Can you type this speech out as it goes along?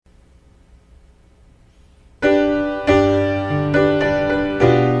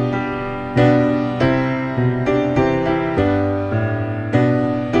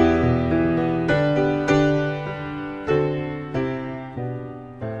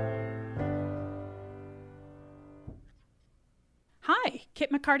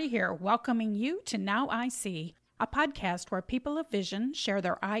Kit McCarty here, welcoming you to Now I See, a podcast where people of vision share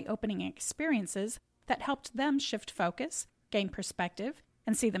their eye-opening experiences that helped them shift focus, gain perspective,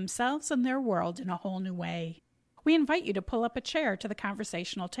 and see themselves and their world in a whole new way. We invite you to pull up a chair to the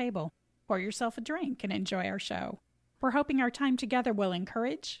conversational table, pour yourself a drink, and enjoy our show. We're hoping our time together will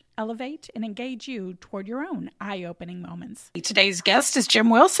encourage, elevate, and engage you toward your own eye-opening moments. Today's guest is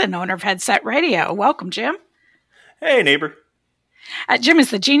Jim Wilson, owner of Headset Radio. Welcome, Jim. Hey, neighbor. Jim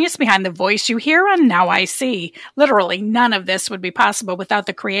is the genius behind the voice you hear on Now I See. Literally, none of this would be possible without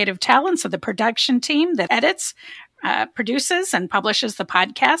the creative talents of the production team that edits, produces, and publishes the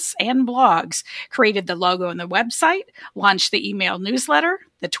podcasts and blogs, created the logo and the website, launched the email newsletter,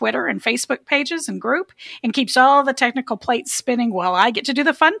 the Twitter and Facebook pages and group, and keeps all the technical plates spinning while I get to do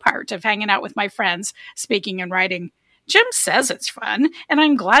the fun part of hanging out with my friends, speaking and writing. Jim says it's fun, and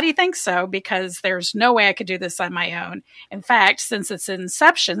I'm glad he thinks so, because there's no way I could do this on my own. In fact, since its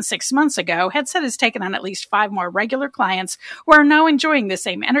inception 6 months ago, Headset has taken on at least 5 more regular clients who are now enjoying the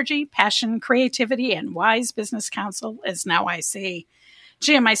same energy, passion, creativity, and wise business counsel as Now I See.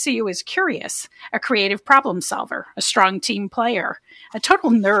 Jim, I see you as curious, a creative problem solver, a strong team player, a total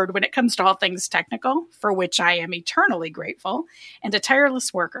nerd when it comes to all things technical, for which I am eternally grateful, and a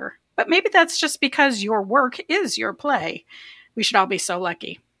tireless worker. But maybe that's just because your work is your play. We should all be so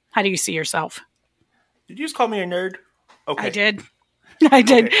lucky. How do you see yourself? Did you just call me a nerd? Okay. I did.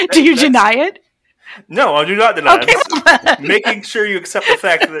 Okay. Do you deny it? No, I do not deny it. Okay. Making sure you accept the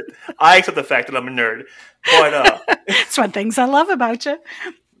fact that I accept the fact that I'm a nerd. But it's one things I love about you.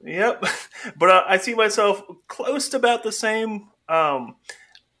 Yep. But I see myself close to about the same. I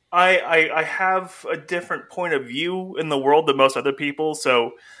have a different point of view in the world than most other people,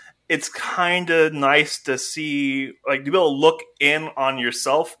 so it's kind of nice to see, like, to be able to look in on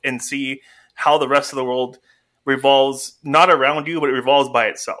yourself and see how the rest of the world revolves, not around you, but it revolves by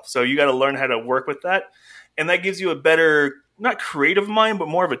itself. So you got to learn how to work with that. And that gives you a better, not creative mind, but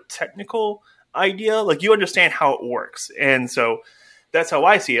more of a technical idea. Like, you understand how it works. And so that's how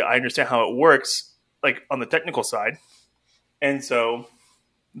I see it. I understand how it works, like, on the technical side. And so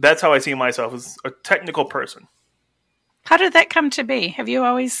that's how I see myself, as a technical person. How did that come to be? Have you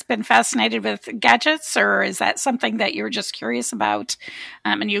always been fascinated with gadgets, or is that something that you were just curious about,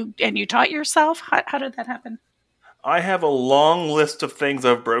 and you taught yourself? How did that happen? I have a long list of things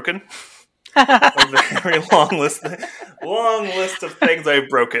I've broken. A very long list of things I've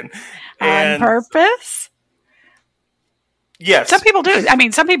broken. On purpose? Yes. Some people do. I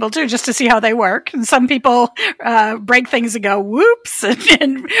mean, some people do just to see how they work. And some people break things and go, whoops,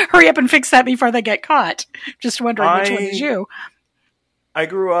 and hurry up and fix that before they get caught. Just wondering which one is you. I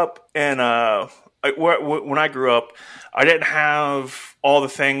grew up, and when I grew up, I didn't have all the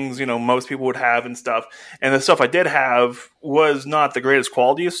things, most people would have and stuff. And the stuff I did have was not the greatest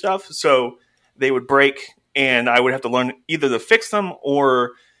quality of stuff. So they would break, and I would have to learn either to fix them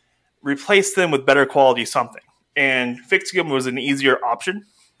or replace them with better quality something. And fixing them was an easier option.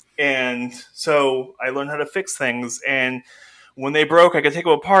 And so I learned how to fix things. And when they broke, I could take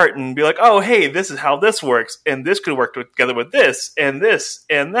them apart and be like, oh, hey, this is how this works. And this could work together with this and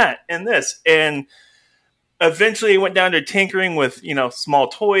that and this. And eventually it went down to tinkering with, small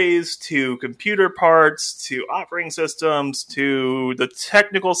toys, to computer parts, to operating systems, to the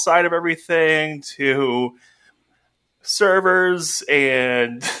technical side of everything, to servers,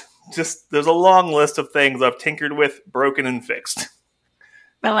 and just, there's a long list of things I've tinkered with, broken, and fixed.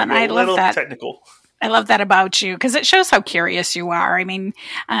 Well, and I love that. Technical. I love that about you, because it shows how curious you are. I mean,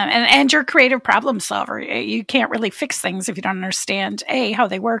 and you're a creative problem solver. You can't really fix things if you don't understand, A, how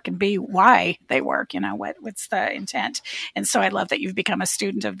they work, and B, why they work. What's the intent? And so I love that you've become a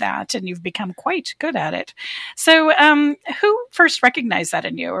student of that, and you've become quite good at it. So who first recognized that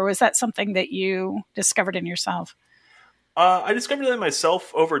in you, or was that something that you discovered in yourself? I discovered that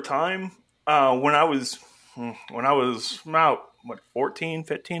myself over time. When I was about 14,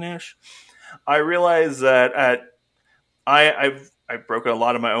 15-ish, I realized that I've broken a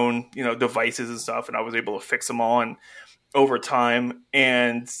lot of my own devices and stuff, and I was able to fix them all over time.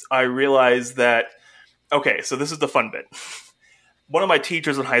 And I realized that, okay, so this is the fun bit. One of my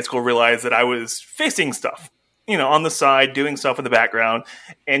teachers in high school realized that I was fixing stuff, on the side, doing stuff in the background,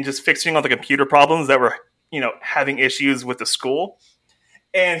 and just fixing all the computer problems that were having issues with the school.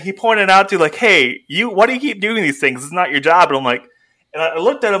 And he pointed out to, like, hey, why do you keep doing these things? It's not your job. And I'm like, and I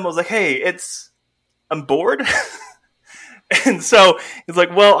looked at him, I was like, hey, I'm bored. And so he's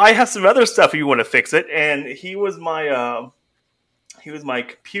like, well, I have some other stuff if you want to fix it. And he was my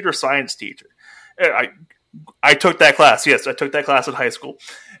computer science teacher. I took that class. Yes, I took that class in high school.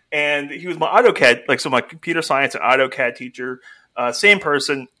 And he was my AutoCAD, so my computer science and AutoCAD teacher same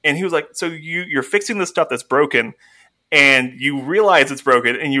person, and he was like, so you're fixing the stuff that's broken, and you realize it's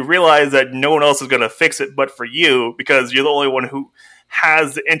broken, and you realize that no one else is going to fix it but for you, because you're the only one who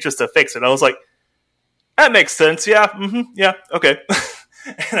has the interest to fix it. I was like, that makes sense. Yeah. Mm-hmm, yeah. Okay.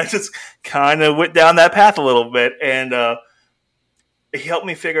 And I just kind of went down that path a little bit, and he helped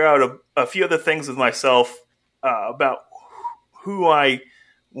me figure out a few other things with myself about who I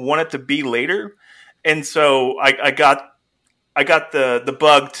wanted to be later. And so I got the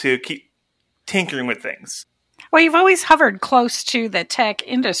bug to keep tinkering with things. Well, you've always hovered close to the tech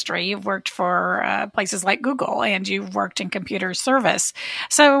industry. You've worked for places like Google, and you've worked in computer service.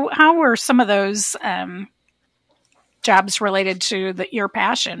 So how were some of those jobs related to your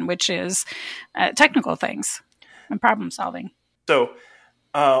passion, which is technical things and problem solving? So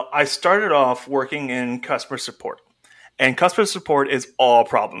I started off working in customer support. And customer support is all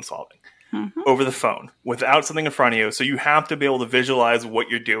problem solving over the phone without something in front of you. So you have to be able to visualize what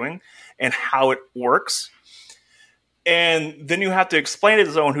you're doing and how it works. And then you have to explain it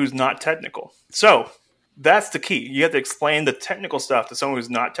to someone who's not technical. So that's the key. You have to explain the technical stuff to someone who's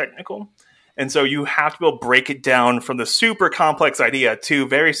not technical. And so you have to be able to break it down from the super complex idea to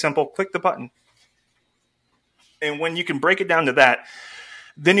very simple, click the button. And when you can break it down to that,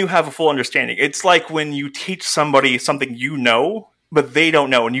 then you have a full understanding. It's like when you teach somebody something you know, but they don't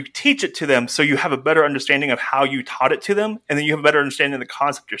know, and you teach it to them so you have a better understanding of how you taught it to them, and then you have a better understanding of the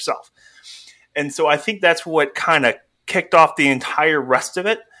concept yourself. And so I think that's what kind of kicked off the entire rest of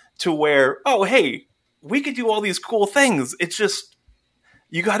it, to where, oh, hey, we could do all these cool things. It's just,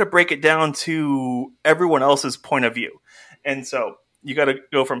 you got to break it down to everyone else's point of view. And so you got to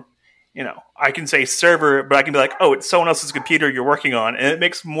go from, I can say server, but I can be like, oh, it's someone else's computer you're working on, and it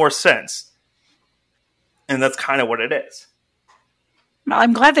makes more sense. And that's kind of what it is. Well,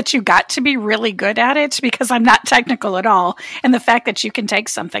 I'm glad that you got to be really good at it, because I'm not technical at all. And the fact that you can take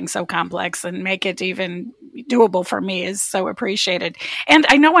something so complex and make it even doable for me is so appreciated. And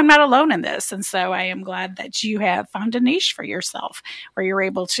I know I'm not alone in this. And so I am glad that you have found a niche for yourself where you're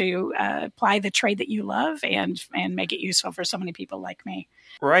able to apply the trade that you love and make it useful for so many people like me.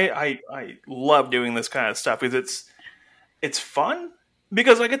 Right. I love doing this kind of stuff because it's fun,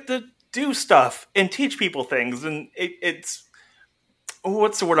 because I get to do stuff and teach people things. And it's,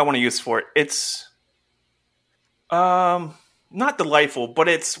 what's the word I want to use for it? It's not delightful, but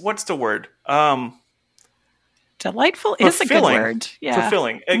it's, what's the word? Delightful is a good word. Yeah.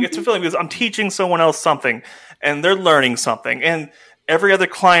 Fulfilling. Mm-hmm. It's fulfilling because I'm teaching someone else something and they're learning something. And every other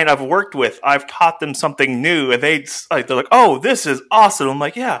client I've worked with, I've taught them something new, and they're like, oh, this is awesome. I'm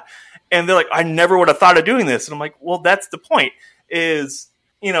like, yeah. And they're like, I never would have thought of doing this. And I'm like, well, that's the point is,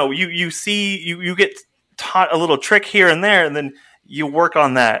 you get taught a little trick here and there, and then you work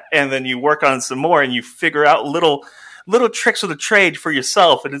on that, and then you work on some more, and you figure out little tricks of the trade for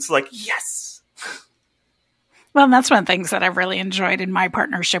yourself. And it's like, yes. Well, and that's one of the things that I've really enjoyed in my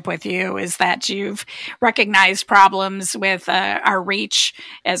partnership with you is that you've recognized problems with our reach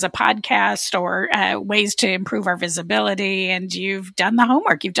as a podcast or ways to improve our visibility. And you've done the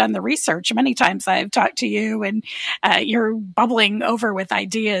homework. You've done the research. Many times I've talked to you and you're bubbling over with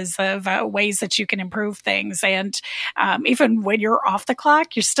ideas of ways that you can improve things. And even when you're off the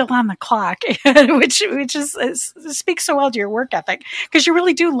clock, you're still on the clock, which speaks so well to your work ethic, because you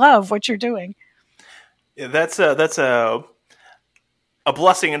really do love what you're doing. Yeah, that's a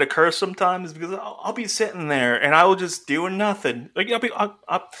blessing and a curse sometimes, because I'll be sitting there and I will just doing nothing. Like I'll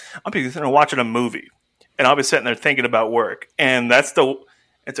be sitting there watching a movie, and I'll be sitting there thinking about work, and it's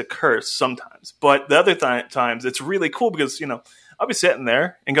a curse sometimes. But the other times it's really cool because I'll be sitting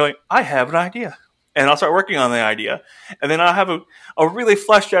there and going, I have an idea, and I'll start working on the idea, and then I'll have a really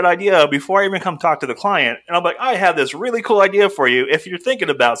fleshed out idea before I even come talk to the client, and I'll be like, I have this really cool idea for you if you're thinking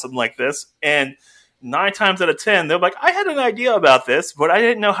about something like this. And 9 times out of 10, they're like, I had an idea about this, but I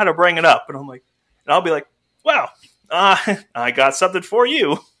didn't know how to bring it up. And I'll be like, wow, I got something for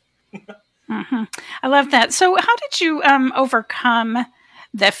you. Mm-hmm. I love that. So how did you overcome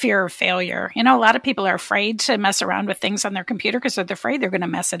the fear of failure? A lot of people are afraid to mess around with things on their computer because they're afraid they're going to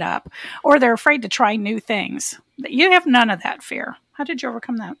mess it up, or they're afraid to try new things. You have none of that fear. How did you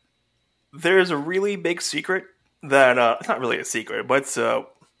overcome that? There's a really big secret that, it's not really a secret, but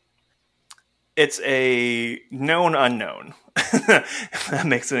it's a known unknown, if that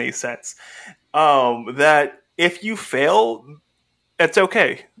makes any sense. That if you fail, it's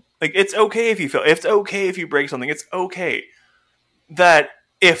okay. Like, it's okay if you fail. It's okay if you break something. It's okay. That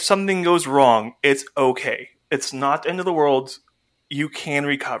if something goes wrong, it's okay. It's not the end of the world. You can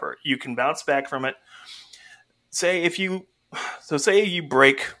recover. You can bounce back from it. Say you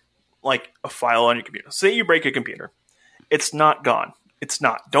break like a file on your computer. Say you break a computer. it's not gone. It's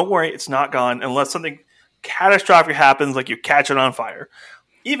not. Don't worry, it's not gone unless something catastrophic happens, like you catch it on fire.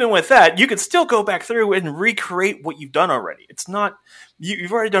 Even with that, you can still go back through and recreate what you've done already. It's not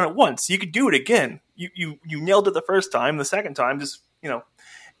you've already done it once. You could do it again. You nailed it the first time. The second time, just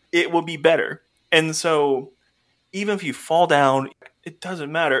it will be better. And so, even if you fall down, it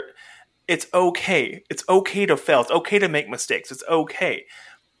doesn't matter. It's okay. It's okay to fail. It's okay to make mistakes. It's okay.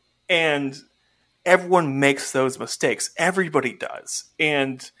 And everyone makes those mistakes. Everybody does.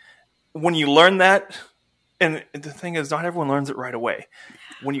 And when you learn that, and the thing is, not everyone learns it right away.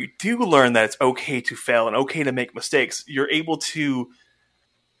 When you do learn that it's okay to fail and okay to make mistakes, you're able to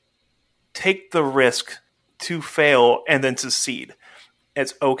take the risk to fail and then succeed.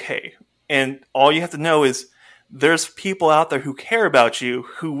 It's okay. And all you have to know is there's people out there who care about you,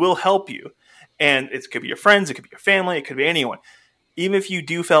 who will help you. And it could be your friends, it could be your family, it could be anyone. Even if you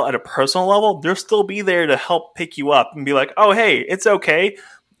do fail at a personal level, they'll still be there to help pick you up and be like, oh, hey, it's okay.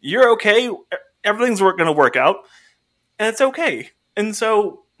 You're okay. Everything's going to work out. And it's okay. And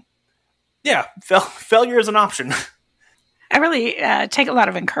so, yeah, failure is an option. I really take a lot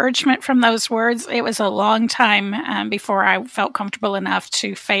of encouragement from those words. It was a long time before I felt comfortable enough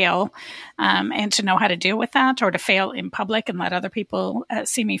to fail and to know how to deal with that, or to fail in public and let other people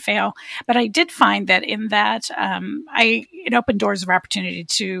see me fail. But I did find that in that, it opened doors of opportunity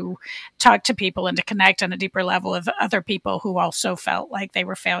to talk to people and to connect on a deeper level with other people who also felt like they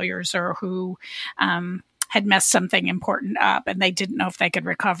were failures, or who had messed something important up and they didn't know if they could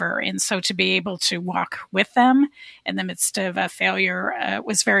recover. And so to be able to walk with them in the midst of a failure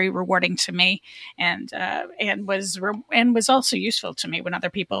was very rewarding to me, and was also useful to me when other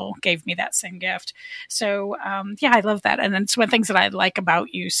people gave me that same gift. So I love that. And it's one of the things that I like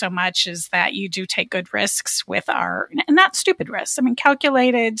about you so much is that you do take good risks with and not stupid risks. I mean,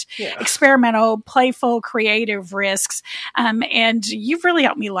 calculated, experimental, playful, creative risks. And you've really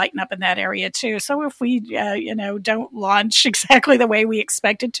helped me lighten up in that area too. So if we don't launch exactly the way we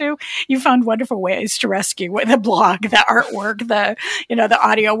expected to, you found wonderful ways to rescue with the blog, the artwork, the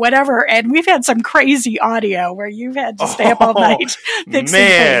audio, whatever. And we've had some crazy audio where you've had to stay up all night fixing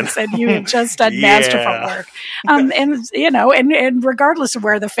things, and you have just done masterful work. And regardless of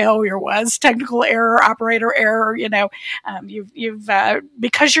where the failure was, technical error, operator error, you've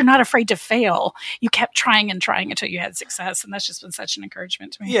because you're not afraid to fail, you kept trying and trying until you had success. And that's just been such an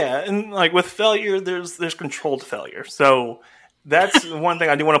encouragement to me. Yeah. And like with failure, there's controlled failure. So that's one thing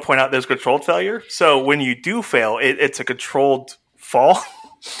I do want to point out. There's controlled failure. So when you do fail, it's a controlled fall.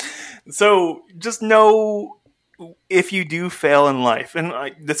 So just know if you do fail in life,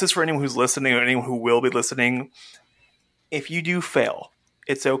 and this is for anyone who's listening or anyone who will be listening, if you do fail,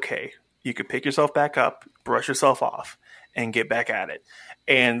 it's okay. You could pick yourself back up, brush yourself off, and get back at it.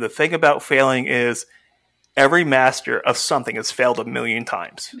 And the thing about failing is every master of something has failed a million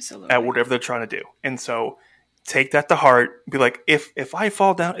times. Absolutely. At whatever they're trying to do. And so take that to heart. Be like, if I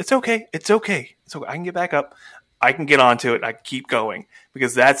fall down, it's okay. It's okay. So I can get back up. I can get onto it. I can keep going,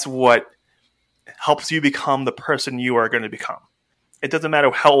 because that's what helps you become the person you are going to become. It doesn't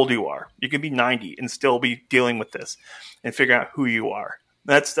matter how old you are. You can be 90 and still be dealing with this and figuring out who you are.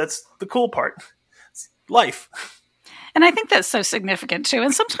 That's the cool part. It's life. And I think that's so significant too.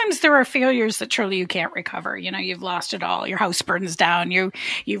 And sometimes there are failures that truly you can't recover. You've lost it all. Your house burns down.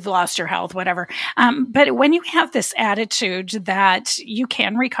 You've lost your health, whatever. But when you have this attitude that you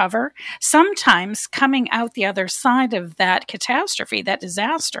can recover, sometimes coming out the other side of that catastrophe, that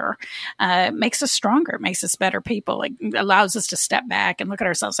disaster, makes us stronger, makes us better people. It allows us to step back and look at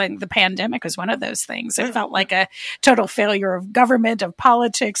ourselves. I think the pandemic was one of those things. It felt like a total failure of government, of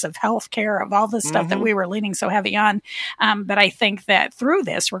politics, of healthcare, of all the stuff that we were leaning so heavy on. But I think that through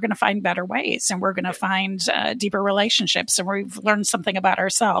this, we're going to find better ways, and we're going to find deeper relationships, and we've learned something about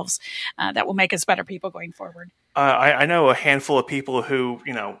ourselves that will make us better people going forward. I know a handful of people who,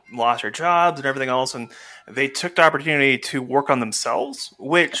 lost their jobs and everything else, and they took the opportunity to work on themselves,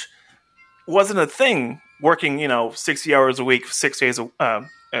 which wasn't a thing. Working, 60 hours a week,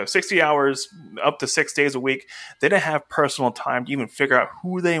 60 hours up to 6 days a week. They didn't have personal time to even figure out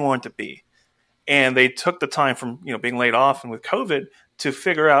who they want to be. And they took the time from, being laid off and with COVID to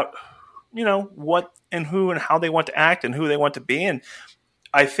figure out, what and who and how they want to act and who they want to be. And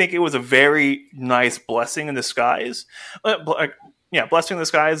I think it was a very nice blessing in disguise. Blessing in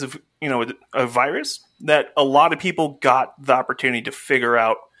disguise of, a virus that a lot of people got the opportunity to figure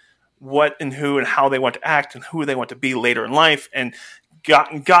out what and who and how they want to act and who they want to be later in life, and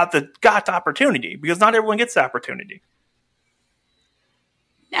got the opportunity, because not everyone gets the opportunity.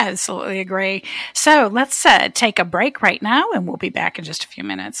 Absolutely agree. So let's take a break right now, and we'll be back in just a few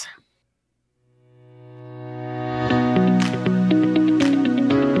minutes.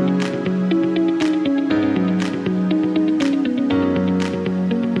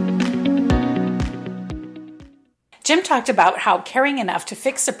 Jim talked about how caring enough to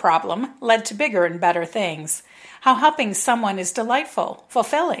fix a problem led to bigger and better things, how helping someone is delightful,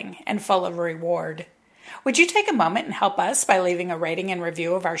 fulfilling, and full of reward. Would you take a moment and help us by leaving a rating and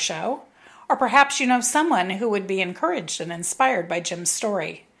review of our show? Or perhaps you know someone who would be encouraged and inspired by Jim's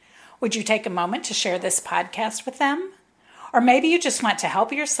story. Would you take a moment to share this podcast with them? Or maybe you just want to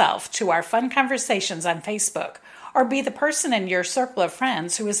help yourself to our fun conversations on Facebook, or be the person in your circle of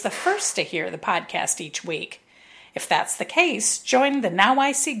friends who is the first to hear the podcast each week. If that's the case, join the Now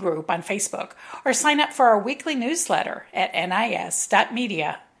I See group on Facebook or sign up for our weekly newsletter at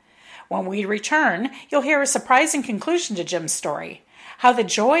nis.media. When we return, you'll hear a surprising conclusion to Jim's story, how the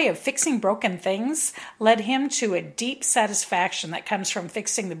joy of fixing broken things led him to a deep satisfaction that comes from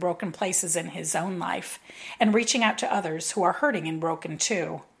fixing the broken places in his own life and reaching out to others who are hurting and broken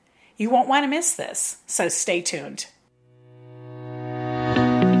too. You won't want to miss this, so stay tuned.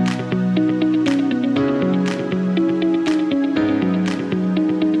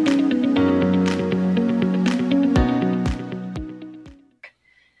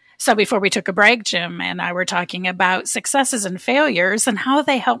 So before we took a break, Jim and I were talking about successes and failures and how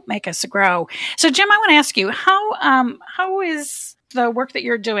they help make us grow. So Jim, I want to ask you, how is the work that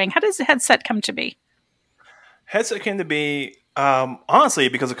you're doing? How does Headset come to be? Headset came to be, honestly,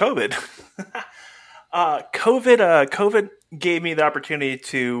 because of COVID. COVID gave me the opportunity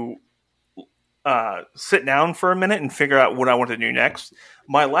to sit down for a minute and figure out what I wanted to do next.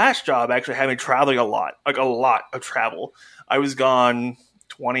 My last job actually had me traveling a lot of travel. I was gone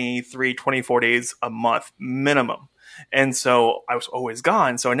 23, 24 days a month minimum. And so I was always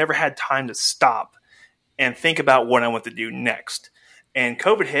gone. So I never had time to stop and think about what I want to do next. And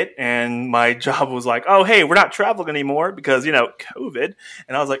COVID hit and my job was like, oh, hey, we're not traveling anymore because, COVID.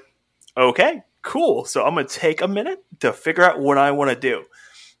 And I was like, okay, cool. So I'm going to take a minute to figure out what I want to do.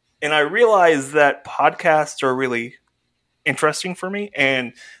 And I realized that podcasts are really interesting for me,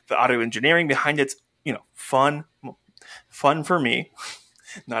 and the audio engineering behind it's, fun for me.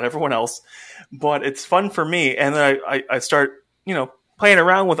 Not everyone else, but it's fun for me. And then I start, playing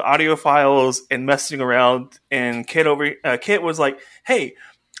around with audio files and messing around. And Kit was like, hey,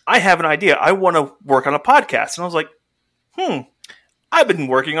 I have an idea. I want to work on a podcast. And I was like, I've been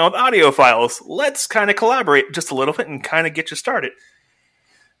working on audio files. Let's kind of collaborate just a little bit and kind of get you started.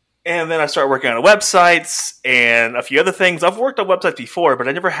 And then I started working on websites and a few other things. I've worked on websites before, but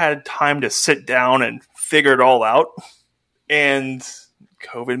I never had time to sit down and figure it all out. And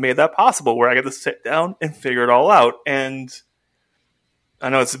COVID made that possible, where I got to sit down and figure it all out. And I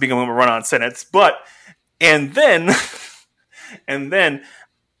know it's becoming a run-on sentence, and then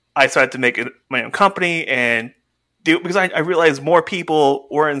I started to make my own company and do, because I realized more people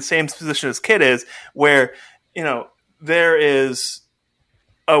were in the same position as Kid is, where, there is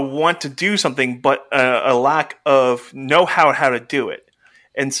a want to do something, but a lack of know-how how to do it.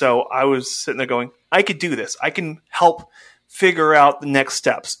 And so I was sitting there going, I could do this. I can help figure out the next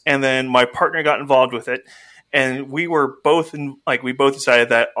steps. And then my partner got involved with it, and we were both we both decided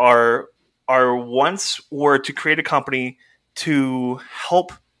that our wants were to create a company to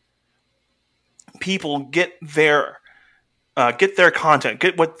help people get their content,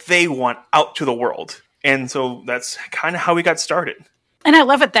 get what they want out to the world. And so that's kind of how we got started. And I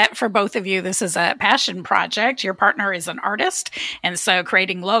love it that for both of you, this is a passion project. Your partner is an artist. And so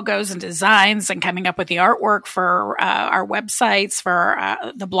creating logos and designs and coming up with the artwork for our websites, for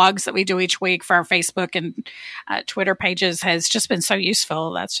the blogs that we do each week, for our Facebook and Twitter pages has just been so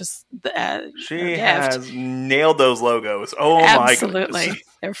useful. That's just she has nailed those logos. Oh, absolutely. My goodness.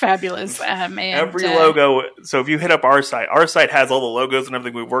 They're fabulous. Every logo. So if you hit up our site has all the logos and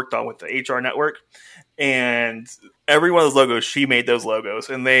everything we worked on with the HR network. And every one of those logos, she made those logos.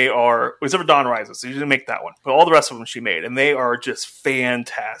 And they are, except for Dawn Rises, so she didn't make that one. But all the rest of them she made. And they are just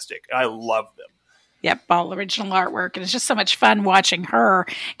fantastic. I love them. Yep, all original artwork. And it's just so much fun watching her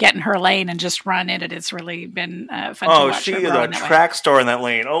get in her lane and just run in it. It's really been fun to watch. Oh, she is a track star in that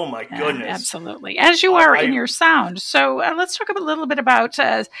lane. Oh, my goodness. Absolutely. As you are in your sound. So let's talk a little bit about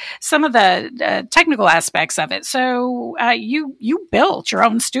some of the technical aspects of it. So you built your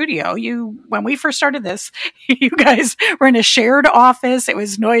own studio. When we first started this, you guys were in a shared office. It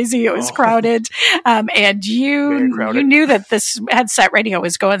was noisy. It was crowded. And you knew that this Headset Radio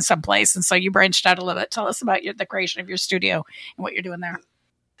was going someplace. And so you branched out a little bit. Tell us about the creation of your studio and what you're doing there.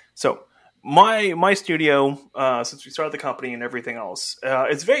 So my studio, since we started the company and everything else,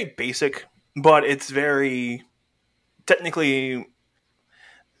 it's very basic, but it's very technically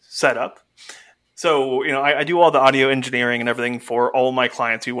set up. So, I do all the audio engineering and everything for all my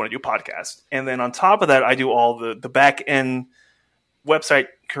clients who want to do podcasts. And then on top of that, I do all the back end website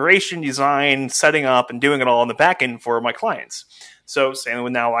creation, design, setting up, and doing it all on the back end for my clients. So same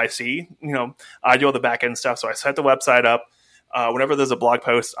with Now IC, I do all the back end stuff. So I set the website up. Whenever there's a blog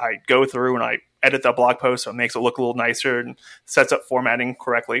post, I go through and I edit that blog post so it makes it look a little nicer and sets up formatting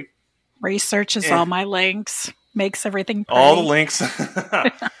correctly. Researches all my links, makes everything pretty. All the links.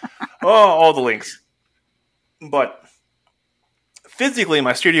 All the links. But physically,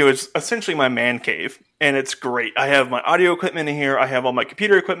 my studio is essentially my man cave, and it's great. I have my audio equipment in here. I have all my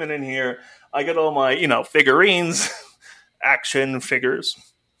computer equipment in here. I get all my, figurines, action figures.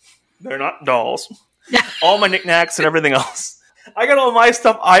 They're not dolls. All my knickknacks and everything else. I got all my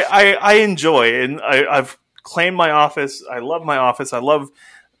stuff I enjoy, and I've claimed my office. I love my office. I love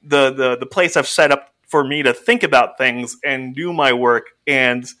the place I've set up for me to think about things and do my work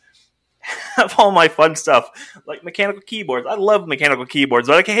and have all my fun stuff, like mechanical keyboards. I love mechanical keyboards,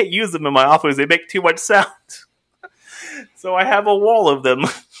 but I can't use them in my office. They make too much sound. So I have a wall of them.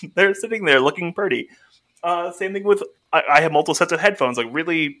 They're sitting there looking pretty. Same thing with, I have multiple sets of headphones, like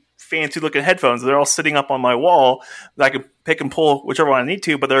really fancy looking headphones. They're all sitting up on my wall that I can pick and pull whichever one I need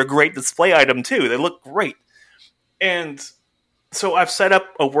to, but they're a great display item too. They look great. And so I've set up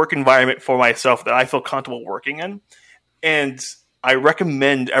a work environment for myself that I feel comfortable working in. And I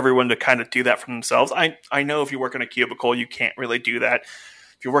recommend everyone to kind of do that for themselves. I know if you work in a cubicle, you can't really do that.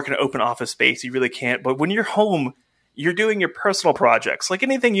 If you work in an open office space, you really can't. But when you're home, you're doing your personal projects, like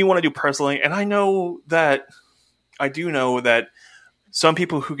anything you want to do personally. And I do know that some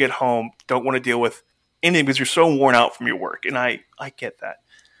people who get home don't want to deal with anything because you're so worn out from your work. And I get that.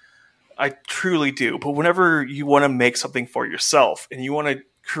 I truly do. But whenever you want to make something for yourself and you want to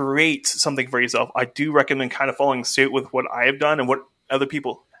create something for yourself, I do recommend kind of following suit with what I have done and what other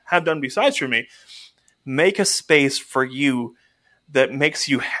people have done besides for me. Make a space for you that makes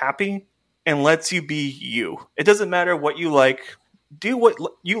you happy and lets you be you. It doesn't matter what you like. Do what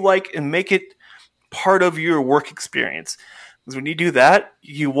you like and make it part of your work experience. Because when you do that,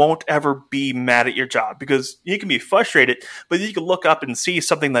 you won't ever be mad at your job, because you can be frustrated, but you can look up and see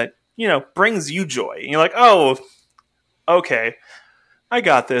something that, brings you joy. And you're like, oh, okay, I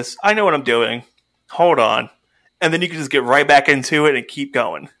got this. I know what I'm doing. Hold on. And then you can just get right back into it and keep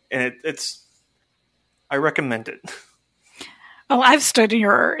going. And I recommend it. Well, I've stood in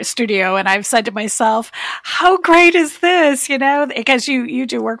your studio and I've said to myself, how great is this? Because you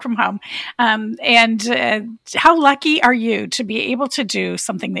do work from home. And how lucky are you to be able to do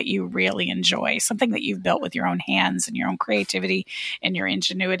something that you really enjoy, something that you've built with your own hands and your own creativity and your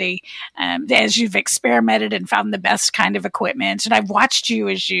ingenuity, as you've experimented and found the best kind of equipment. And I've watched you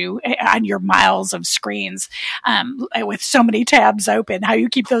on your miles of screens, with so many tabs open. How you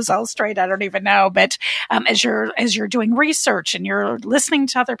keep those all straight, I don't even know. But as you're doing research and you're listening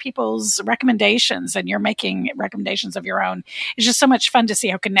to other people's recommendations and you're making recommendations of your own, it's just so much fun to see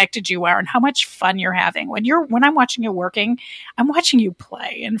how connected you are and how much fun you're having. When I'm watching you working, I'm watching you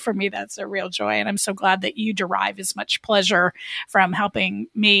play. And for me, that's a real joy. And I'm so glad that you derive as much pleasure from helping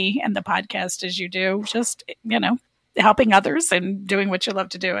me and the podcast as you do, just, helping others and doing what you love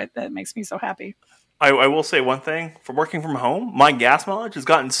to do. That makes me so happy. I will say one thing. From working from home, my gas mileage has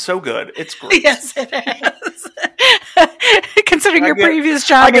gotten so good. It's great. Yes, it has. Considering your previous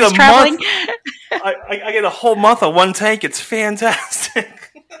job was traveling. I get a whole month of one tank. It's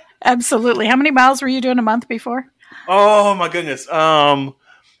fantastic. Absolutely. How many miles were you doing a month before? Oh, my goodness.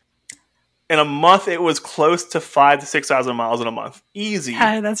 In a month, it was close to 5,000 to 6,000 miles in a month. Easy.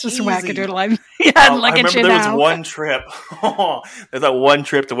 That's just wackadoodle. I remember there was one trip. There's that one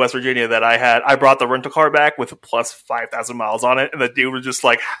trip to West Virginia that I had. I brought the rental car back with plus 5,000 miles on it, and the dude was just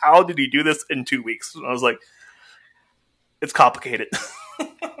like, "How did he do this in 2 weeks?" And I was like, "It's complicated."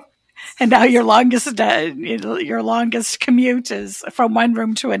 And now your longest commute is from one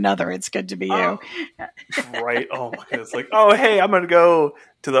room to another. It's good to be you. Right. Oh my goodness. Like, oh, hey, I'm going to go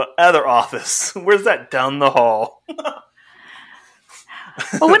to the other office. Where's that? Down the hall.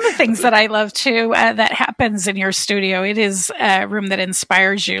 Well, one of the things that I love too, that happens in your studio, it is a room that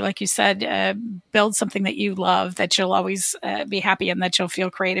inspires you. Like you said, build something that you love, that you'll always be happy in, that you'll feel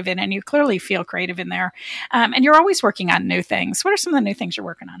creative in. And you clearly feel creative in there. And you're always working on new things. What are some of the new things you're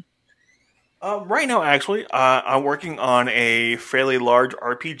working on? Right now, actually, I'm working on a fairly large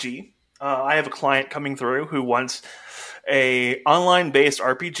RPG. I have a client coming through who wants a online-based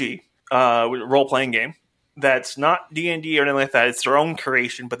RPG, role-playing game that's not D&D or anything like that. It's their own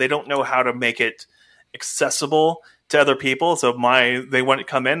creation, but they don't know how to make it accessible to other people. So they want to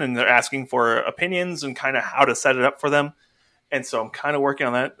come in and they're asking for opinions and kind of how to set it up for them. And so I'm kind of working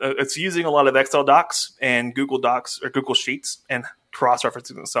on that. It's using a lot of Excel docs and Google Docs or Google Sheets and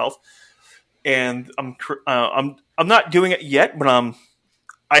cross-referencing itself. and I'm not doing it yet, but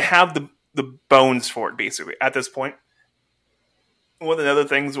I have the bones for it basically at this point. One of the other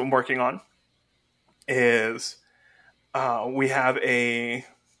things I'm working on is we have a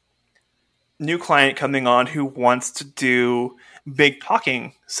new client coming on who wants to do big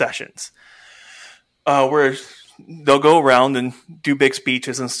talking sessions where they'll go around and do big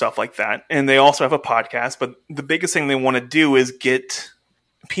speeches and stuff like that. And they also have a podcast, but the biggest thing they want to do is get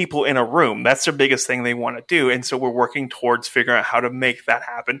people in a room. That's their biggest thing they want to do. And so we're working towards figuring out how to make that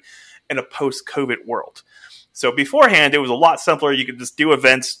happen in a post-COVID world. So beforehand, it was a lot simpler. You could just do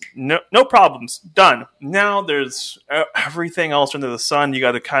events, no problems, done. Now there's everything else under the sun you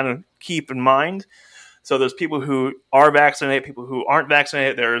got to kind of keep in mind. So there's people who are vaccinated, people who aren't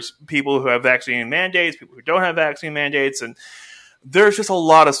vaccinated. There's people who have vaccine mandates, people who don't have vaccine mandates. And there's just a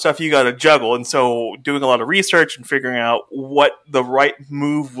lot of stuff you got to juggle. And so doing a lot of research and figuring out what the right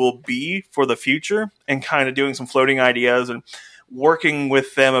move will be for the future and kind of doing some floating ideas and working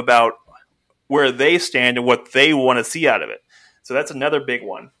with them about where they stand and what they want to see out of it. So that's another big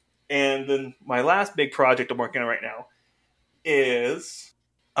one. And then my last big project I'm working on right now is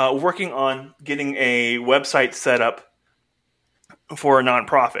working on getting a website set up for a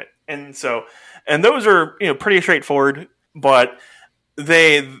nonprofit. And those are, pretty straightforward, but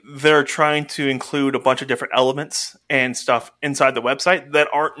they're trying to include a bunch of different elements and stuff inside the website that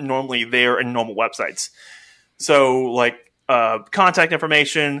aren't normally there in normal websites. So like contact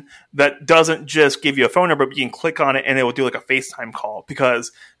information that doesn't just give you a phone number, but you can click on it and it will do like a FaceTime call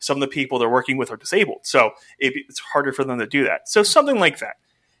because some of the people they're working with are disabled. So it's harder for them to do that. So something like that.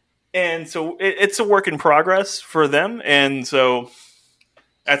 And so it's a work in progress for them. And so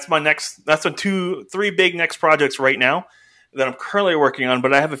that's the 3 big next projects right now that I'm currently working on,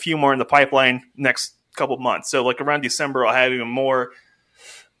 but I have a few more in the pipeline next couple months. So like around December, I'll have even more,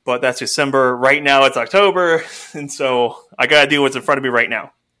 but that's December. Right now it's October. And so I got to do what's in front of me right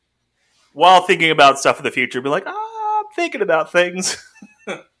now while thinking about stuff in the future. Be like, I'm thinking about things.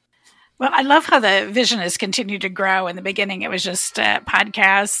 Well, I love how the vision has continued to grow. In the beginning, it was just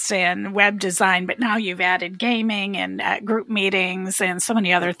podcasts and web design, but now you've added gaming and group meetings and so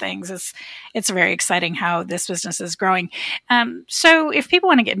many other things. It's very exciting how this business is growing. So if people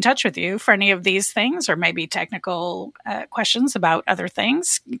want to get in touch with you for any of these things or maybe technical questions about other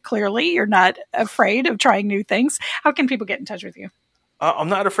things, clearly you're not afraid of trying new things. How can people get in touch with you? I'm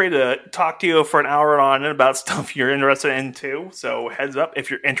not afraid to talk to you for an hour on and about stuff you're interested in too. So heads up, if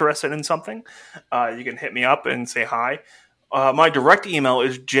you're interested in something, you can hit me up and say hi. My direct email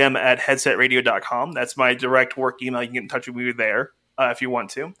is jim@headsetradio.com. That's my direct work email. You can get in touch with me there if you want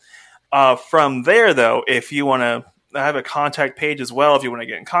to. From there, though, if you want to, I have a contact page as well. If you want to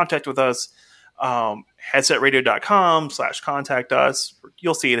get in contact with us, headsetradio.com/contact us.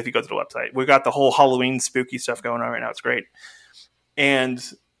 You'll see it if you go to the website. We've got the whole Halloween spooky stuff going on right now. It's great. And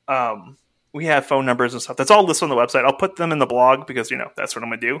we have phone numbers and stuff. That's all listed on the website. I'll put them in the blog because, that's what I'm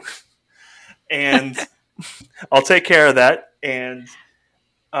going to do. And I'll take care of that. And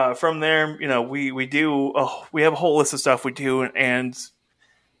from there, we have a whole list of stuff we do. And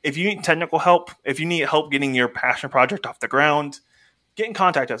if you need technical help, if you need help getting your passion project off the ground, get in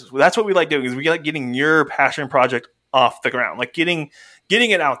contact with us. That's what we like doing is we like getting your passion project off the ground, like getting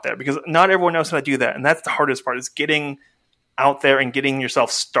it out there because not everyone knows how to do that. And that's the hardest part is getting out there and getting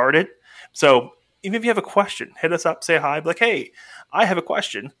yourself started. So even if you have a question, hit us up, say hi, be like, hey, I have a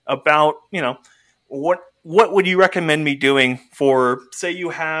question about, what would you recommend me doing for, say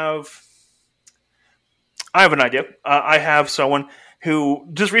I have an idea. I have someone who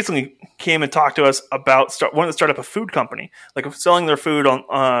just recently came and talked to us about wanting to start up a food company, like selling their food on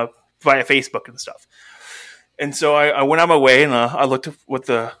via Facebook and stuff. And so I went on my way and I looked at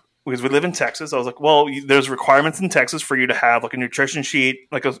because we live in Texas, I was like, well, there's requirements in Texas for you to have like a nutrition sheet,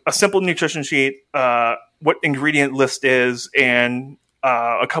 like a simple nutrition sheet, what ingredient list is, and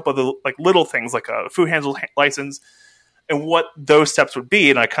a couple of the like little things like a food handler license and what those steps would be.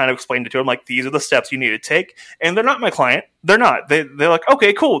 And I kind of explained it to them, like, these are the steps you need to take. And they're not my client. They're not. They're like,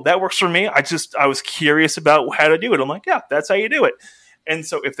 okay, cool. That works for me. I was curious about how to do it. I'm like, yeah, that's how you do it. And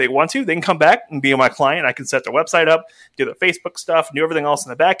so if they want to, they can come back and be my client. I can set their website up, do the Facebook stuff, do everything else in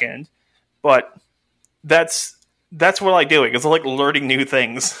the back end. But that's what I like doing. It's like learning new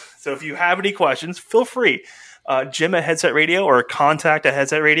things. So if you have any questions, feel free. Jim at Headset Radio or contact at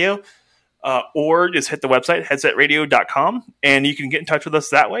Headset Radio, or just hit the website, headsetradio.com, and you can get in touch with us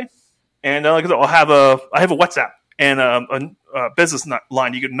that way. And like I said, I have a WhatsApp and a business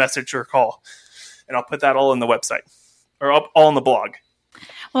line you can message or call. And I'll put that all in the website or all in the blog.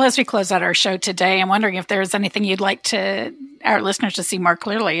 Well, as we close out our show today, I'm wondering if there's anything you'd like our listeners to see more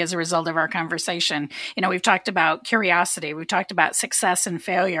clearly as a result of our conversation. We've talked about curiosity. We've talked about success and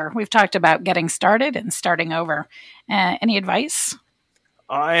failure. We've talked about getting started and starting over. Any advice?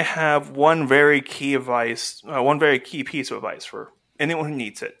 I have one very key piece of advice for anyone who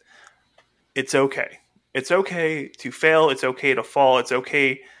needs it. It's okay. It's okay to fail. It's okay to fall. It's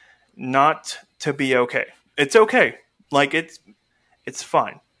okay not to be okay. It's okay. It's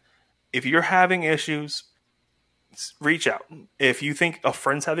fine. If you're having issues, reach out. If you think a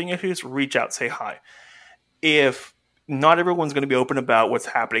friend's having issues, reach out, say hi. If not everyone's going to be open about what's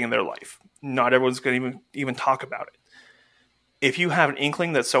happening in their life, not everyone's going to even talk about it. If you have an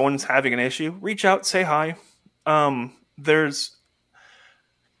inkling that someone's having an issue, reach out, say hi. There's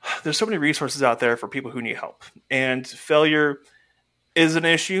so many resources out there for people who need help. And failure is an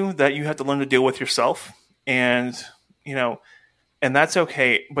issue that you have to learn to deal with yourself. And, and that's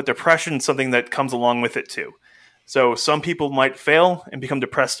okay. But depression is something that comes along with it too. So some people might fail and become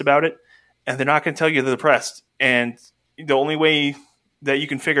depressed about it, and they're not going to tell you they're depressed. And the only way that you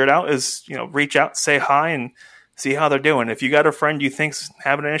can figure it out is, reach out, say hi, and see how they're doing. If you got a friend you think's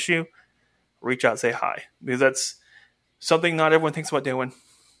having an issue, reach out, say hi, because that's something not everyone thinks about doing.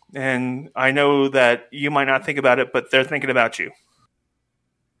 And I know that you might not think about it, but they're thinking about you.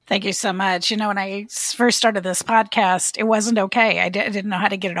 Thank you so much. When I first started this podcast, it wasn't okay. I didn't know how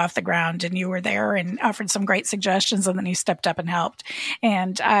to get it off the ground, and you were there and offered some great suggestions, and then you stepped up and helped.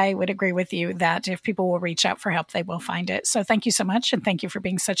 And I would agree with you that if people will reach out for help, they will find it. So thank you so much, and thank you for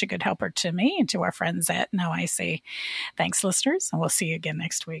being such a good helper to me and to our friends at Now I See. Thanks, listeners, and we'll see you again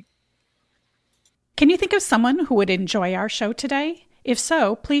next week. Can you think of someone who would enjoy our show today? If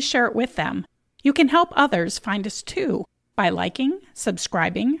so, please share it with them. You can help others find us too by liking,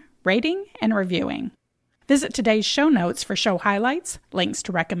 subscribing, rating, and reviewing. Visit today's show notes for show highlights, links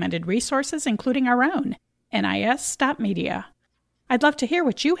to recommended resources, including our own, NIS.media. I'd love to hear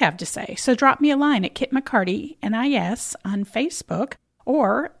what you have to say, so drop me a line at Kit McCarty, NIS, on Facebook,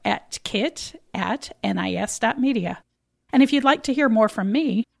 or at kit@nis.media. And if you'd like to hear more from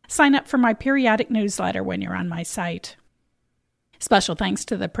me, sign up for my periodic newsletter when you're on my site. Special thanks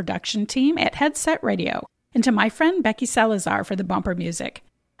to the production team at Headset Radio, and to my friend Becky Salazar for the bumper music.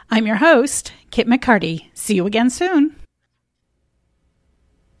 I'm your host, Kit McCarty. See you again soon.